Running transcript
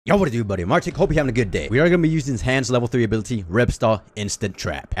Yo, what it do, buddy? Martic, hope you're having a good day. We are going to be using Hand's level 3 ability, Ripstall Instant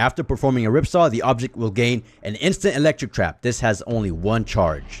Trap. After performing a Ripstall, the object will gain an instant electric trap. This has only one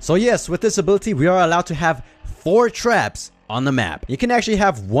charge. So yes, with this ability, we are allowed to have 4 traps on the map. You can actually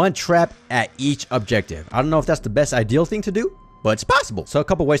have 1 trap at each objective. I don't know if that's the best ideal thing to do, but it's possible. So a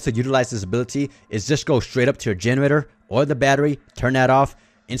couple ways to utilize this ability is just go straight up to your generator or the battery, turn that off,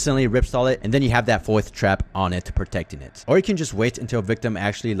 instantly ripstall it, and then you have that 4th trap on it protecting it. Or you can just wait until a victim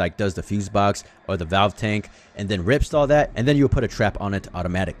actually does the fuse box or the valve tank and then ripstall that, and then you'll put a trap on it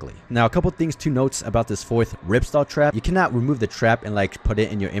automatically. Now, a couple things to note about this 4th ripstall trap: you cannot remove the trap and put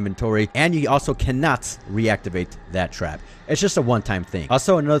it in your inventory, and you also cannot reactivate that trap. It's just a one-time thing.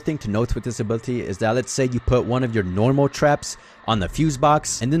 Also, another thing to note with this ability is that let's say you put one of your normal traps on the fuse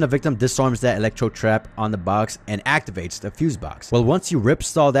box, and then the victim disarms that electro trap on the box and activates the fuse box. Well, once you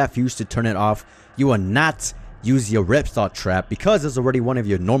ripstall that fuse to turn it off, you will not use your ripstall trap because there's already one of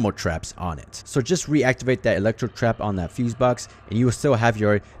your normal traps on it. So just reactivate that electro trap on that fuse box, and you will still have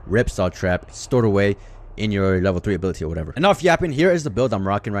your ripstall trap stored away in your level 3 ability or whatever. Enough yapping. Here is the build I'm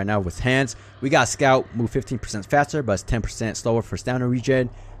rocking right now with Hands. We got Scout, move 15% faster, but it's 10% slower for stamina regen.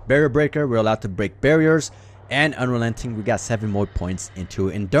 Barrier Breaker, we're allowed to break barriers. And Unrelenting, we got 7 more points into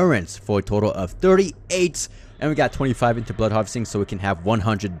Endurance for a total of 38. And we got 25 into Blood Harvesting, so we can have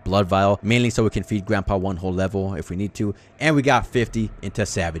 100 Blood Vial, mainly so we can feed Grandpa 1 whole level if we need to. And we got 50 into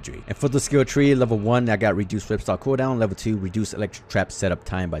Savagery. And for the skill tree, level 1, I got reduced Ripstall cooldown. Level 2, reduce electric trap setup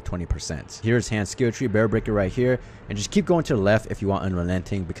time by 20%. Here's Hand skill tree, Barrier Breaker right here. And just keep going to the left if you want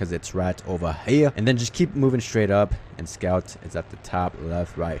Unrelenting, because it's right over here. And then just keep moving straight up, and Scout is at the top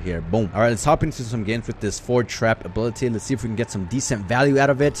left right here. Boom. All right, let's hop into some games with this 4 trap ability. Let's see if we can get some decent value out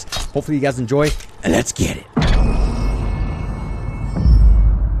of it. Hopefully you guys enjoy, and let's get it.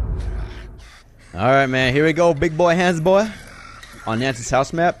 Alright, man, here we go. Big boy Hands boy on Nancy's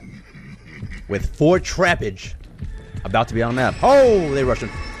house map with 4 trappage about to be on the map. Oh, they're rushing.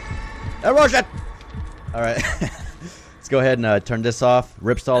 They're rushing. Alright. Let's go ahead and turn this off,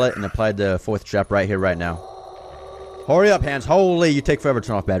 ripstall it, and apply the 4th trap right here, right now. Hurry up, Hands. Holy, you take forever to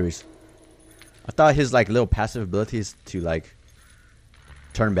turn off batteries. I thought his little passive ability is to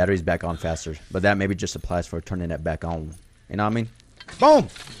turn batteries back on faster, but that maybe just applies for turning that back on. You know what I mean? Boom!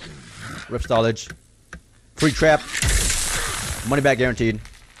 Ripstallage. Free trap. Money back guaranteed.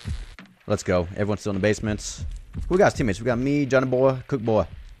 Let's go. Everyone's still in the basements. Who got teammates? We got me, Johnny Boy, Cook Boy.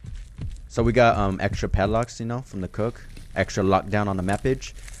 So we got extra padlocks, you know, from the cook. Extra lockdown on the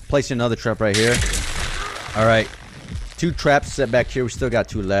mapage. Placing another trap right here. Alright. 2 traps set back here. We still got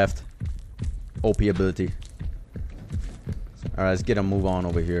 2 left. OP ability. Alright, let's get a move on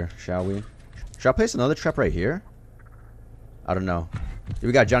over here, shall we? Should I place another trap right here? I don't know.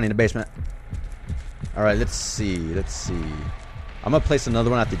 We got Johnny in the basement. Alright, let's see. Let's see. I'm gonna place another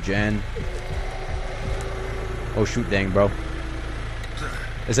one at the gen. Oh shoot, dang, bro.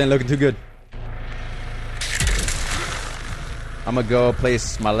 This ain't looking too good. I'm gonna go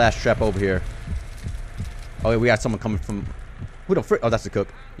place my last trap over here. Oh, we got someone coming from... Who the frick? Oh, that's the cook.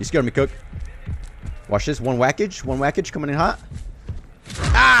 You scared me, cook. Watch this. One whackage coming in hot.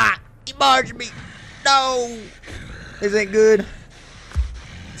 Ah! He barged me. No! This ain't good.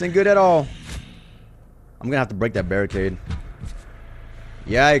 This ain't good at all. I'm gonna have to break that barricade.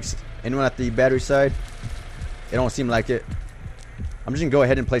 Yikes. Anyone at the battery side? It don't seem like it. I'm just gonna go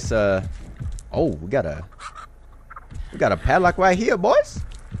ahead and place a... Oh, we got a padlock right here, boys.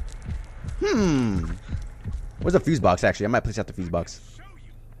 Where's the fuse box, actually? I might place out the fuse box.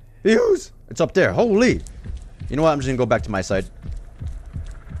 Fuse! It's up there. Holy! You know what? I'm just gonna go back to my side.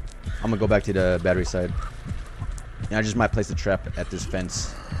 I'm gonna go back to the battery side. And I just might place a trap at this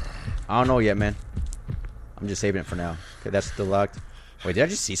fence. I don't know yet, man. I'm just saving it for now. Okay, that's still locked. Wait, did I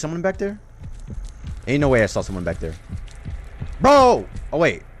just see someone back there? Ain't no way I saw someone back there. Bro! Oh,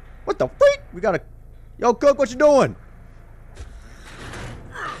 wait. What the freak? We gotta... Yo, cook, what you doing?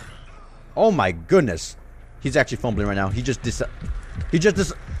 Oh, my goodness. He's actually fumbling right now. He just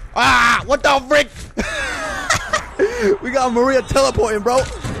Ah! What the frick? We got Maria teleporting, bro.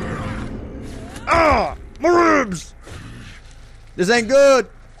 Ah! My ribs! This ain't good.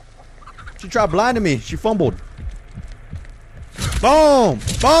 She tried blinding me. She fumbled. Boom!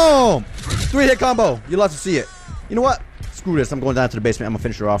 Boom! 3-hit combo. You'll love to see it. You know what? Screw this. I'm going down to the basement. I'm gonna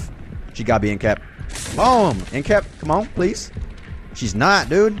finish her off. She gotta be in cap. Boom! In cap. Come on, please. She's not,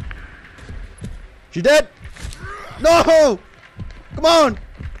 dude. She dead? No! Come on!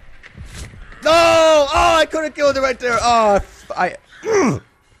 No! Oh, I could have killed her right there. Oh, I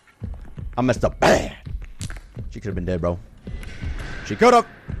messed up bad. She could have been dead, bro. She could have.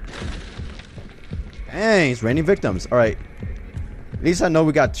 Dang, it's raining victims. All right. At least I know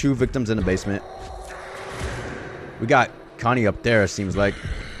we got 2 victims in the basement. We got Connie up there, it seems like.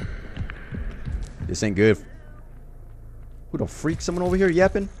 This ain't good. Who the freak? Someone over here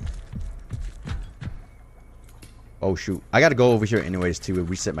yapping? Oh, shoot. I gotta go over here anyways, to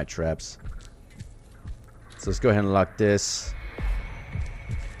reset my traps. So let's go ahead and lock this.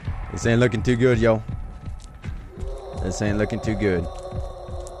 This ain't looking too good, yo. This ain't looking too good.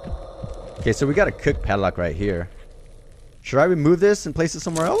 Okay, so we got a cook padlock right here. Should I remove this and place it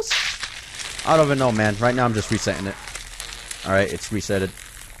somewhere else? I don't even know, man. Right now I'm just resetting it. Alright, it's resetted.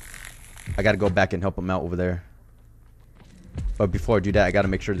 I gotta go back and help him out over there. But before I do that, I gotta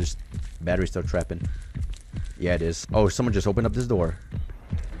make sure this battery's still trapping. Yeah, it is. Oh, someone just opened up this door.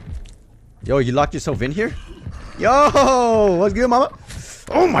 Yo, you locked yourself in here? Yo, what's good, mama?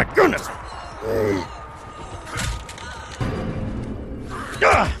 Oh my goodness.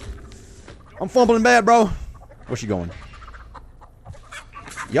 I'm fumbling bad, bro. Where's she going?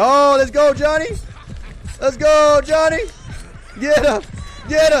 Yo, let's go, Johnny. Let's go, Johnny. Get her.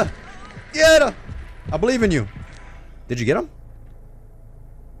 Get her. Get her. I believe in you. Did you get him?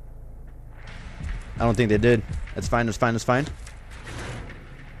 I don't think they did. That's fine. That's fine. That's fine.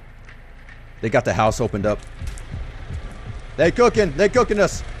 They got the house opened up. They cooking. They cooking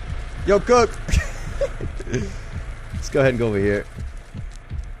us. Yo, cook. Let's go ahead and go over here.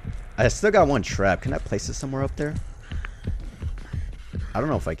 I still got one trap. Can I place it somewhere up there? I don't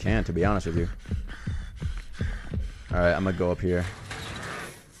know if I can, to be honest with you. Alright, I'm gonna go up here.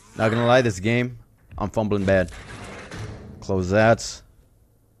 Not gonna lie, this game, I'm fumbling bad. Close that.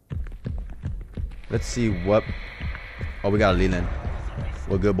 Let's see what... Oh, we got a Leland.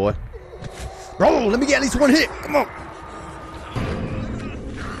 We're good, boy. Bro, let me get at least one hit. Come on.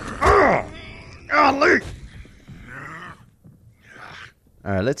 Golly.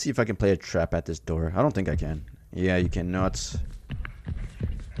 Alright, let's see if I can play a trap at this door. I don't think I can. Yeah, you cannot.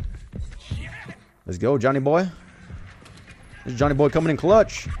 Let's go, Johnny boy. This Johnny boy coming in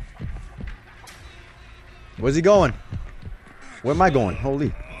clutch. Where's he going? Where am I going?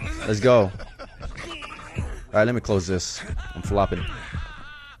 Holy. Let's go. Alright, let me close this. I'm flopping.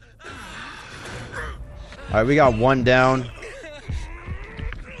 Alright, we got 1 down.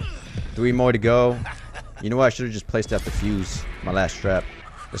 3 more to go. You know what? I should have just placed that the fuse. My last trap.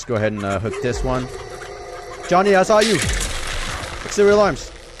 Let's go ahead and hook this one. Johnny, I saw you. Exterior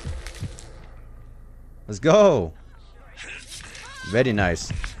alarms. Let's go. Very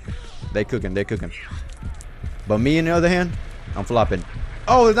nice. They cooking. They cooking. But me, on the other hand, I'm flopping.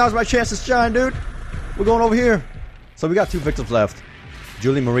 Oh, now's my chance to shine, dude. We're going over here. So we got 2 victims left.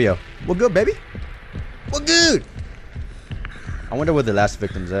 Julie Maria. We're good, baby. We're good. I wonder where the last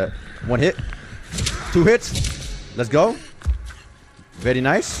victim's at. 1 hit. 2 hits. Let's go. Very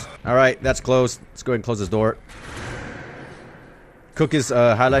nice. Alright, that's closed. Let's go ahead and close this door. Cook is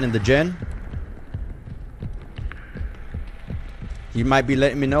highlighting the gen. He might be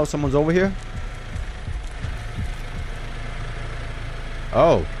letting me know someone's over here.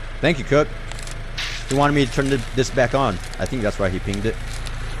 Oh, thank you, Cook. He wanted me to turn this back on. I think that's why he pinged it.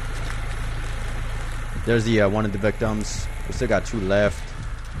 There's the one of the victims. We still got 2 left.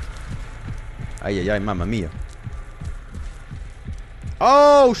 Ay, ay, ay, mamma mia.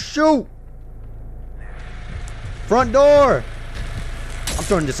 Oh, shoot! Front door! I'm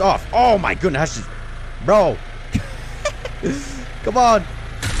turning this off. Oh my goodness, that's just... Bro! Come on!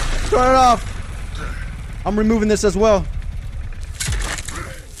 Turn it off! I'm removing this as well.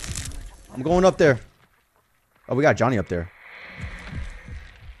 I'm going up there. Oh, we got Johnny up there.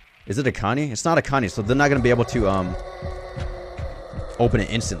 Is it a Connie? It's not a Connie, so they're not gonna be able to open it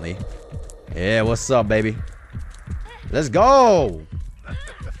instantly. Yeah, what's up, baby? Let's go!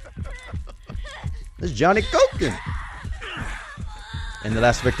 This Johnny cooking. And the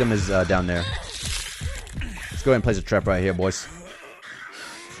last victim is down there. Let's go ahead and place a trap right here, boys.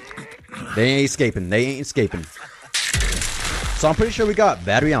 They ain't escaping. They ain't escaping. So I'm pretty sure we got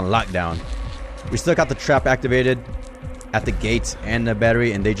battery on lockdown. We still got the trap activated at the gates and the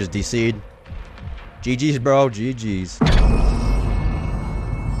battery, and they just DC'd. GG's, bro. GG's.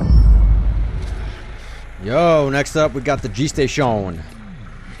 Yo, next up, we got the G Station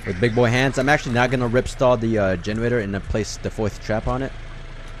with big boy hands. I'm actually not gonna ripstall the generator and then place the 4th trap on it,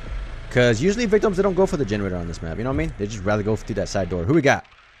 because usually victims, they don't go for the generator on this map. You know what I mean? They just rather go through that side door. Who we got?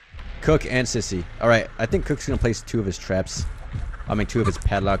 Cook and Sissy. All right, I think Cook's gonna place 2 of his traps. I mean, 2 of his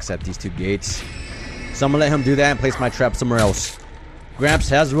padlocks at these 2 gates. So I'm gonna let him do that and place my trap somewhere else. Gramps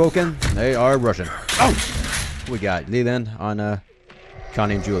has broken. They are rushing. Oh! We got Leland on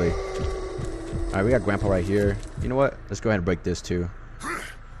Connie and Julie. Alright, we got Grandpa right here. You know what? Let's go ahead and break this too.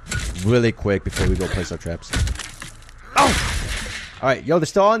 Really quick before we go place our traps. Oh! Alright, yo, they're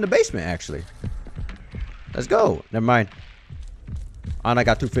still all in the basement, actually. Let's go. Never mind. Anna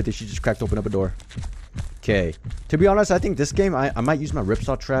got 250. She just cracked open up a door. Okay. To be honest, I think this game, I might use my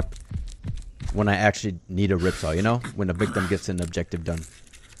ripsaw trap when I actually need a ripsaw, you know? When the victim gets an objective done.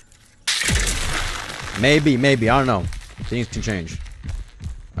 Maybe. I don't know. Things can change.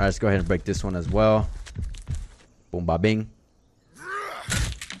 Alright, let's go ahead and break this one as well. Boom, ba, bing.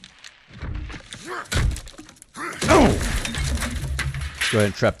 Go ahead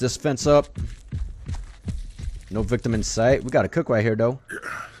and trap this fence up. No victim in sight. We got a cook right here, though.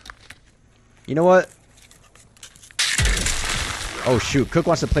 You know what? Oh, shoot. Cook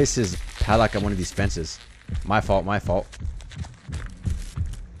wants to place his padlock on one of these fences. My fault.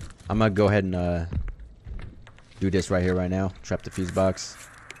 I'm going to go ahead and do this right here, right now. Trap the fuse box.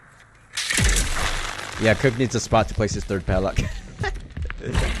 Yeah, Cook needs a spot to place his third padlock.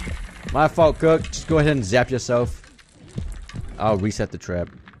 My fault, Cook. Just go ahead and zap yourself. I'll reset the trap.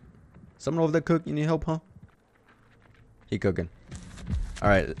 Someone over there, Cook? You need help, huh? He cooking.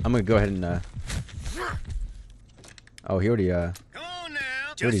 Alright, I'm gonna go ahead and oh, he already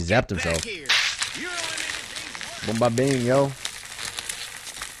zapped himself. Boom, ba, bing, yo.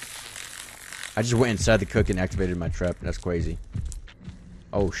 I just went inside the cook and activated my trap. That's crazy.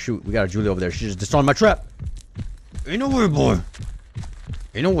 Oh shoot, we got a Julie over there. She just destroyed my trap. Ain't no way, boy.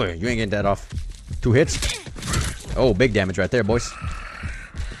 Ain't no way. You ain't getting that off. 2 hits. Oh, big damage right there, boys.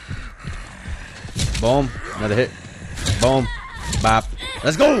 Boom. Another hit. Boom. Bop.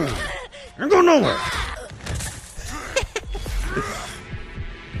 Let's go. Ain't going nowhere.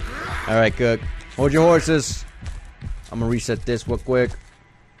 Alright, Cook. Hold your horses. I'm gonna reset this real quick.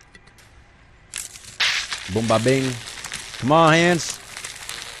 Boom, ba, bing. Come on, hands.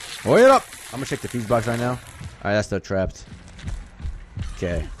 Hold it up. I'm gonna check the fuse box right now. Alright, that's still trapped.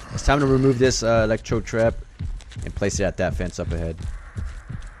 Okay. It's time to remove this electro trap and place it at that fence up ahead.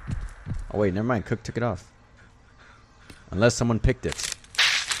 Oh wait, never mind. Cook took it off. Unless someone picked it.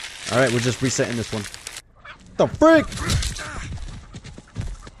 Alright, we're just resetting this one. The frick?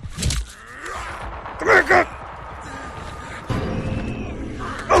 Come here, Cook!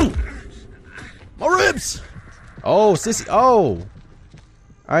 Oh! My ribs! Oh, sissy. Oh!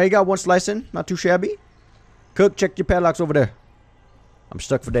 Alright, you got one slice in. Not too shabby. Cook, check your padlocks over there. I'm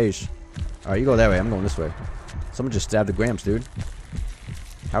stuck for days. Alright, you go that way. I'm going this way. Someone just stabbed the Grams, dude.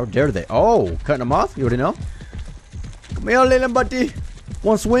 How dare they? Oh, cutting them off? You already know? Come here, little buddy.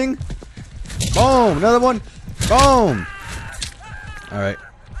 One swing. Boom. Another one. Boom. Alright.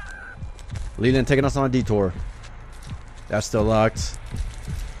 Leland taking us on a detour. That's still locked.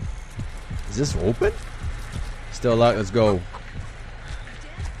 Is this open? Still locked. Let's go.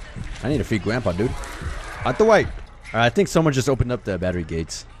 I need to feed Grandpa, dude. Out the way. Alright, I think someone just opened up the battery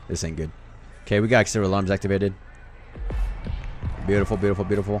gates. This ain't good. Okay, we got exterior alarms activated. Beautiful, beautiful,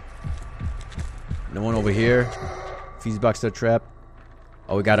 beautiful. No one over here. Fuse box still trapped.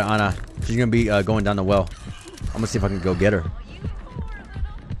 Oh, we got it, Anna. She's gonna be going down the well. I'm gonna see if I can go get her.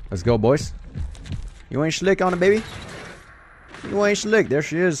 Let's go, boys. You ain't slick, Anna, baby. You ain't slick. There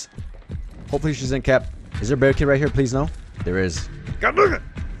she is. Hopefully she's in cap. Is there a barricade right here? Please, no. There is. God dang it.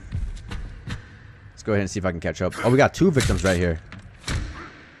 Let's go ahead and see if I can catch up. Oh, we got 2 victims right here.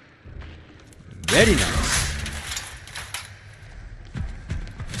 Very nice.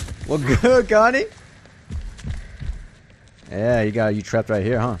 Well, good, Connie. Yeah, you trapped right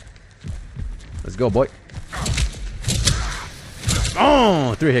here, huh? Let's go, boy.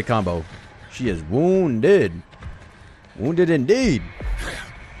 Oh, 3-hit combo. She is wounded. Wounded indeed.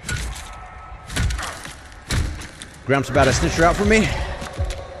 Gramps about to snitch her out for me.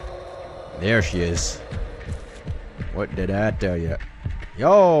 There she is. What did I tell you?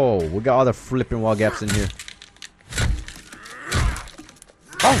 Yo, we got all the flipping wall gaps in here.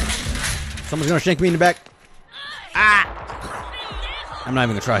 Oh! Someone's gonna shank me in the back. Ah! I'm not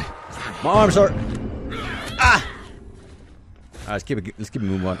even gonna try. My arms hurt. Ah! Alright, let's keep it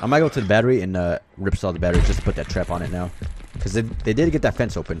moving on. I might go to the battery and ripsaw the battery just to put that trap on it now. Because they did get that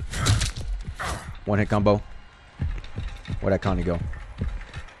fence open. 1-hit combo. Where'd that Connie go?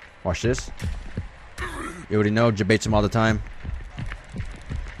 Watch this. You already know, debates him all the time.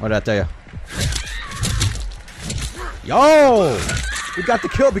 What did I tell you? Yo! We got the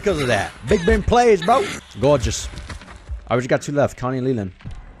kill because of that. Big Ben plays, bro. Gorgeous. I already got 2 left. Connie and Leland.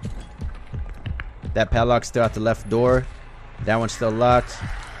 That padlock's still at the left door. That one's still locked.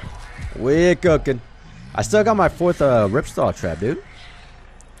 We're cooking. I still got my 4th ripsaw trap, dude.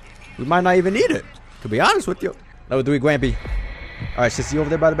 We might not even need it, to be honest with you. Level 3 Grampy. Alright, Sissy over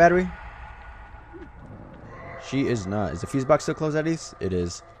there by the battery? She is not. Is the fuse box still closed at least? It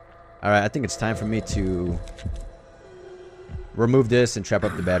is. Alright, I think it's time for me to remove this and trap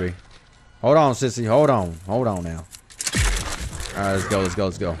up the battery. Hold on, sissy. Hold on. Hold on now. Alright, let's go. Let's go.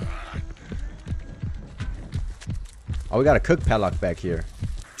 Let's go. Oh, we got a cook padlock back here.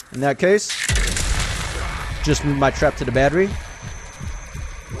 In that case, just move my trap to the battery.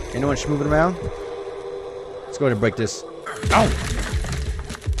 Anyone just moving around? Let's go ahead and break this. Oh!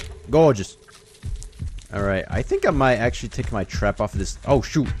 Gorgeous. Alright, I think I might actually take my trap off of this. Oh,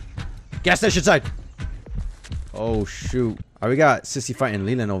 shoot. Gas station side! Oh, shoot. Alright, we got Sissy fighting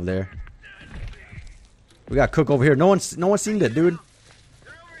Leland over there. We got Cook over here. No one's seen that, dude.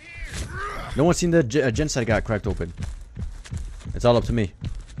 No one's seen the gen side got cracked open. It's all up to me.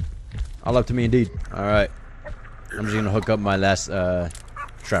 All up to me indeed. Alright. I'm just gonna hook up my last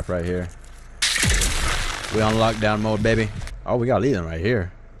trap right here. We on lockdown mode, baby. Oh, we got Leland right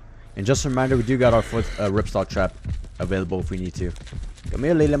here. And just a reminder, we do got our 4th ripstall trap available if we need to. Come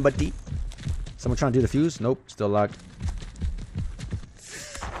here, Leland buddy. Someone trying to do the fuse? Nope, still locked.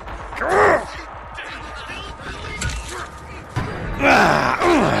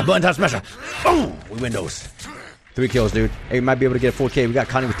 Button top smasher. Boom! We win those. 3 kills, dude. Hey, we might be able to get a 4K. We got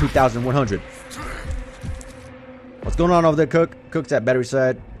Connie with 2,100. What's going on over there, Cook? Cook's at battery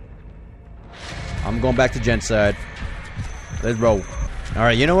side. I'm going back to gen side. Let's roll.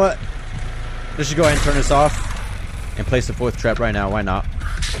 Alright, you know what? Let's just go ahead and turn this off and place the 4th trap right now. Why not?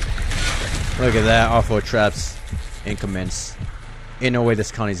 Look at that. All 4 traps and commence. Ain't no way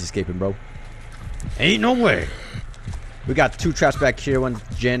this Connie's escaping, bro. Ain't no way. We got 2 traps back here. One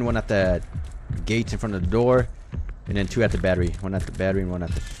gen, one at the gate in front of the door. And then 2 at the battery. One at the battery and one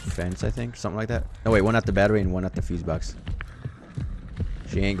at the fence, I think. Something like that. No, wait. One at the battery and one at the fuse box.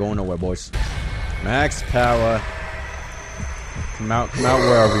 She ain't going nowhere, boys. Max power. Come out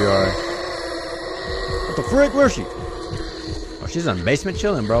wherever you are. What the frick? Where is she? Oh, she's in the basement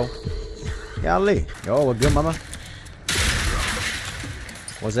chilling, bro. Golly. Oh, we're good, mama.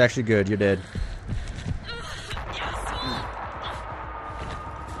 Was actually good. You're dead.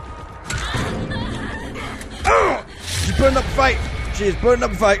 She's putting up a fight. She is putting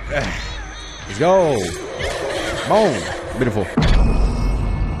up a fight. Let's go. Boom. Beautiful.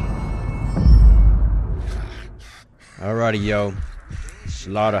 Alrighty, yo.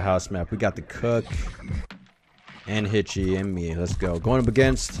 Slaughterhouse map. We got the Cook and Hitchy and me. Let's go. Going up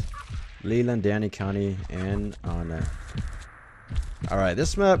against Leland, Danny, Connie, and Anna. Alright,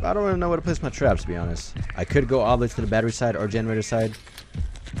 this map, I don't even know where to place my traps, to be honest. I could go all the way to the battery side or generator side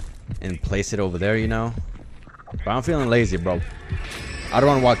and place it over there, you know. But I'm feeling lazy, bro. I don't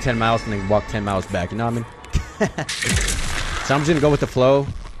want to walk 10 miles and then walk 10 miles back, you know what I mean? So I'm just going to go with the flow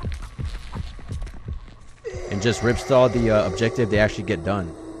and just ripstall the objective they actually get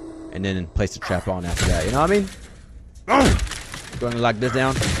done. And then place the trap on after that, you know what I mean? Going to lock this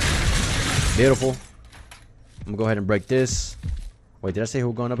down. Beautiful. I'm going to go ahead and break this. Wait, did I say who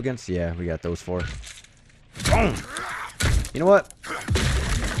we're going up against? Yeah, we got those 4. You know what?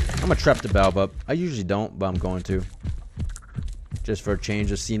 I'm going to trap the valve up. I usually don't, but I'm going to. Just for a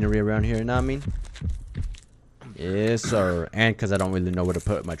change of scenery around here, you know what I mean? Yes, sir. And because I don't really know where to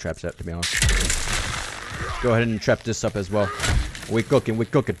put my traps at, to be honest. Go ahead and trap this up as well. We cooking, we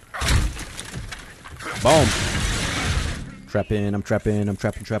cooking. Boom. Trapping, I'm trapping, I'm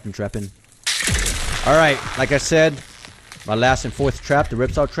trapping. Alright, like I said, my last and 4th trap, the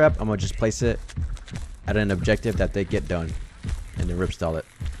ripstall trap, I'm going to just place it at an objective that they get done. And then ripstall it.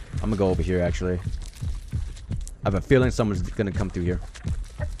 I'm going to go over here, actually. I have a feeling someone's going to come through here.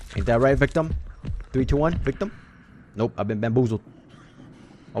 Ain't that right, victim? 3, 2, 1, victim? Nope, I've been bamboozled.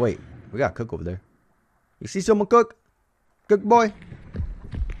 Oh, wait. We got Cook over there. You see someone, Cook? Cook boy?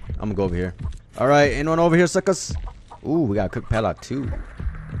 I'm going to go over here. Alright, anyone over here, suckers? Ooh, we got a Cook padlock, too.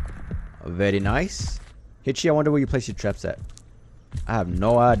 Very nice. Hitchy, I wonder where you place your traps at. I have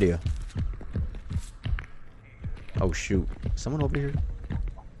no idea. Oh, shoot. Someone over here?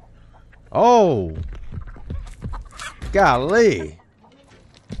 Oh! Golly!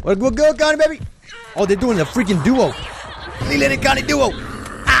 What good, Connie, baby? Oh, they're doing the freaking duo. Leland and Connie duo.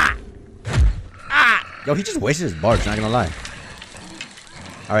 Ah! Ah! Yo, he just wasted his bars, not gonna lie.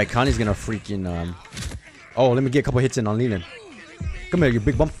 Alright, Connie's gonna freaking, Oh, let me get a couple hits in on Leland. Come here, you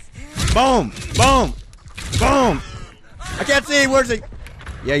big bump. Boom! Boom! Boom! I can't see. Where's he?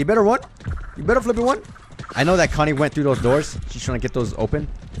 Yeah, you better what? You better flip it one. I know that Connie went through those doors. She's trying to get those open.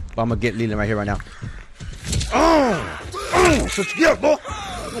 But I'm going to get Leland right here, right now. Oh! Oh! Switch gear, boy!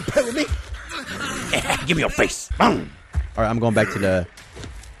 Don't play with me. Yeah, give me your face. Boom! Alright, I'm going back to the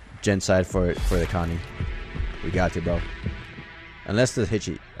gen side for the Connie. We got to, bro. Unless the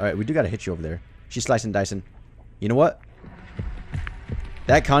Hitchy. Alright, we do got a Hitchy over there. She's slicing and dicing. You know what?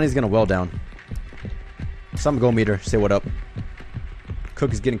 That Connie's going to well down. So I'm going to go meet her. Say what up.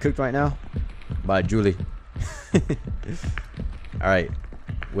 cook is getting cooked right now by Julie. Alright.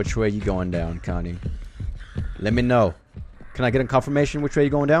 Which way you going down, Connie? Let me know. Can I get a confirmation which way you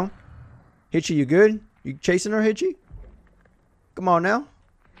going down? Hitchy, you good? You chasing her, Hitchy? Come on now.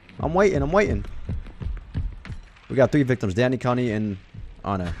 I'm waiting, I'm waiting. We got 3 victims, Danny, Connie, and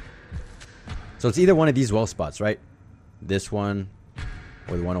Anna. So it's either one of these well spots, right? This one,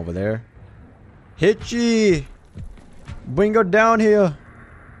 or the one over there. Hitchy! Bring her down here.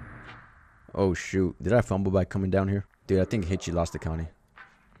 Oh shoot, did I fumble by coming down here? Dude, I think Hitchy lost the Connie.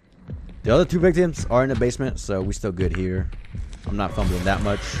 The other 2 victims are in the basement, so we still good here. I'm not fumbling that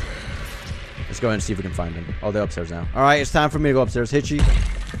much. Let's go ahead and see if we can find them. Oh, they're upstairs now. Alright, it's time for me to go upstairs. Hitchy,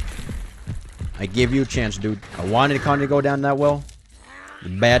 I gave you a chance, dude. I wanted Connie to go down that well.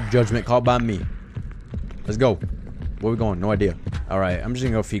 Bad judgment called by me. Let's go. Where we going? No idea. Alright, I'm just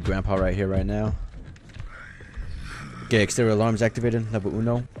gonna go feed Grandpa right here, right now. Okay, exterior alarms activated. Level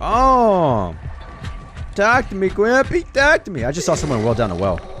uno. Oh! Talk to me, Grampy. Talk to me. I just saw someone roll down a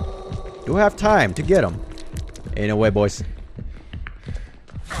well. Do I have time to get him? Ain't no way, boys.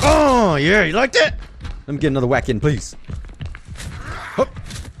 Oh, yeah, you like that? Let me get another whack in, please. Hup.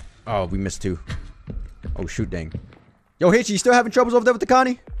 Oh, we missed 2. Oh, shoot, dang. Yo, Hitchy, you still having troubles over there with the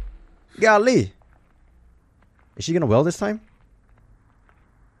Connie? Golly. Is she gonna well this time?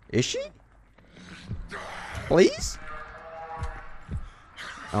 Is she? Please?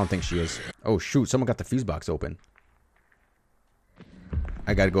 I don't think she is. Oh, shoot, someone got the fuse box open.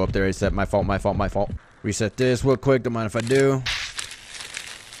 I gotta go up there ASAP. My fault, my fault, my fault. Reset this real quick. Don't mind if I do.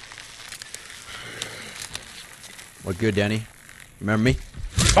 What good, Danny? Remember me?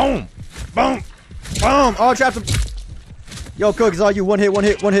 Boom! Boom! Boom! Oh, trapped him! Yo, Cook, it's all you. One hit, one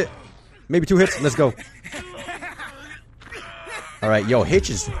hit, one hit. Maybe 2 hits. Let's go. Alright, yo, Hitch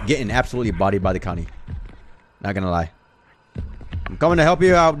is getting absolutely bodied by the Connie. Not gonna lie. I'm coming to help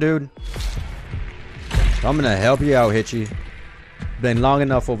you out, dude. Coming to help you out, Hitchy. Been long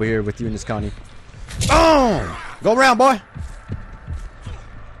enough over here with you and this Connie. Boom! Go around, boy.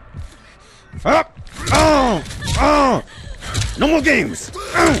 Up! Oh! Oh! No more games!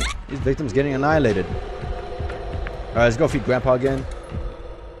 These victims getting annihilated. Alright, let's go feed Grandpa again.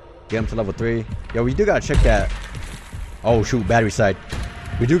 Get him to level 3. Yo, we do gotta check that. Oh, shoot, battery side.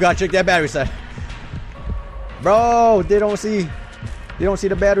 We do gotta check that battery side. Bro, they don't see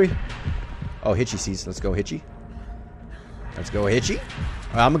the battery. Oh, Hitchy sees. Let's go, Hitchy. Let's go, Hitchy.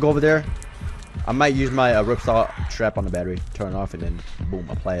 Alright, I'm gonna go over there. I might use my ripsaw trap on the battery. Turn it off and then boom,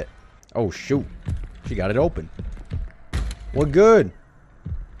 apply it. Oh, shoot. She got it open. What good?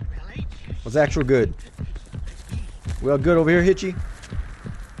 What's actual good? We all good over here, Hitchy?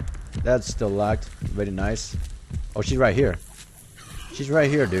 That's still locked. Very nice. Oh, she's right here. She's right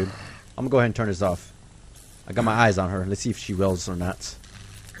here, dude. I'm gonna go ahead and turn this off. I got my eyes on her. Let's see if she wills or not.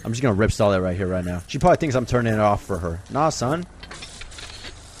 I'm just gonna ripsaw it right here, right now. She probably thinks I'm turning it off for her. Nah, son.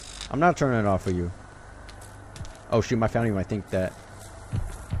 I'm not turning it off for you. Oh, shoot. My family might think that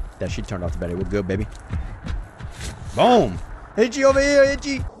she turned off the battery. We're good, baby. Boom! Hitchy over here,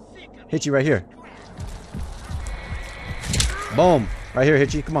 Hitchy! Hitchy right here. Boom! Right here,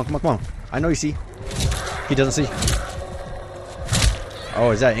 Hitchy. Come on, come on, come on. I know you see. He doesn't see.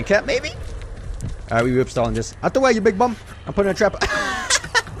 Oh, is that in cap, maybe? Alright, we ripstalling this. Out the way, you big bum! I'm putting a trap.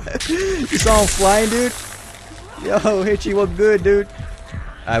 You saw him flying, dude? Yo, Hitchy, what good, dude?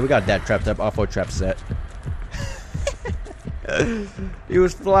 Alright, we got that trapped up. Off-road trap set. He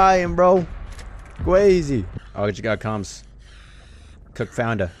was flying, bro. Crazy. Oh, I just got comms. Cook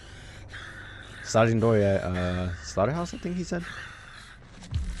found her. Sliding door at slaughterhouse, I think he said.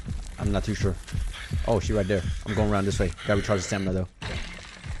 I'm not too sure. Oh, she right there. I'm going around this way. Gotta recharge the stamina though.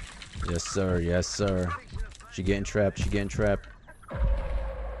 Yes, sir. Yes, sir. She getting trapped. She getting trapped.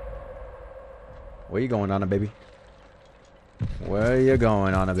 Where you going, Anna, baby? Where you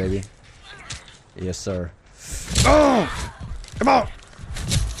going, Anna, baby? Yes, sir. Oh! Come on!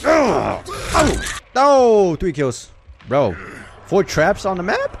 Oh! Oh! 3 kills. Bro. 4 traps on the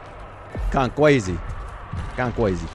map? Gone crazy. Gone crazy.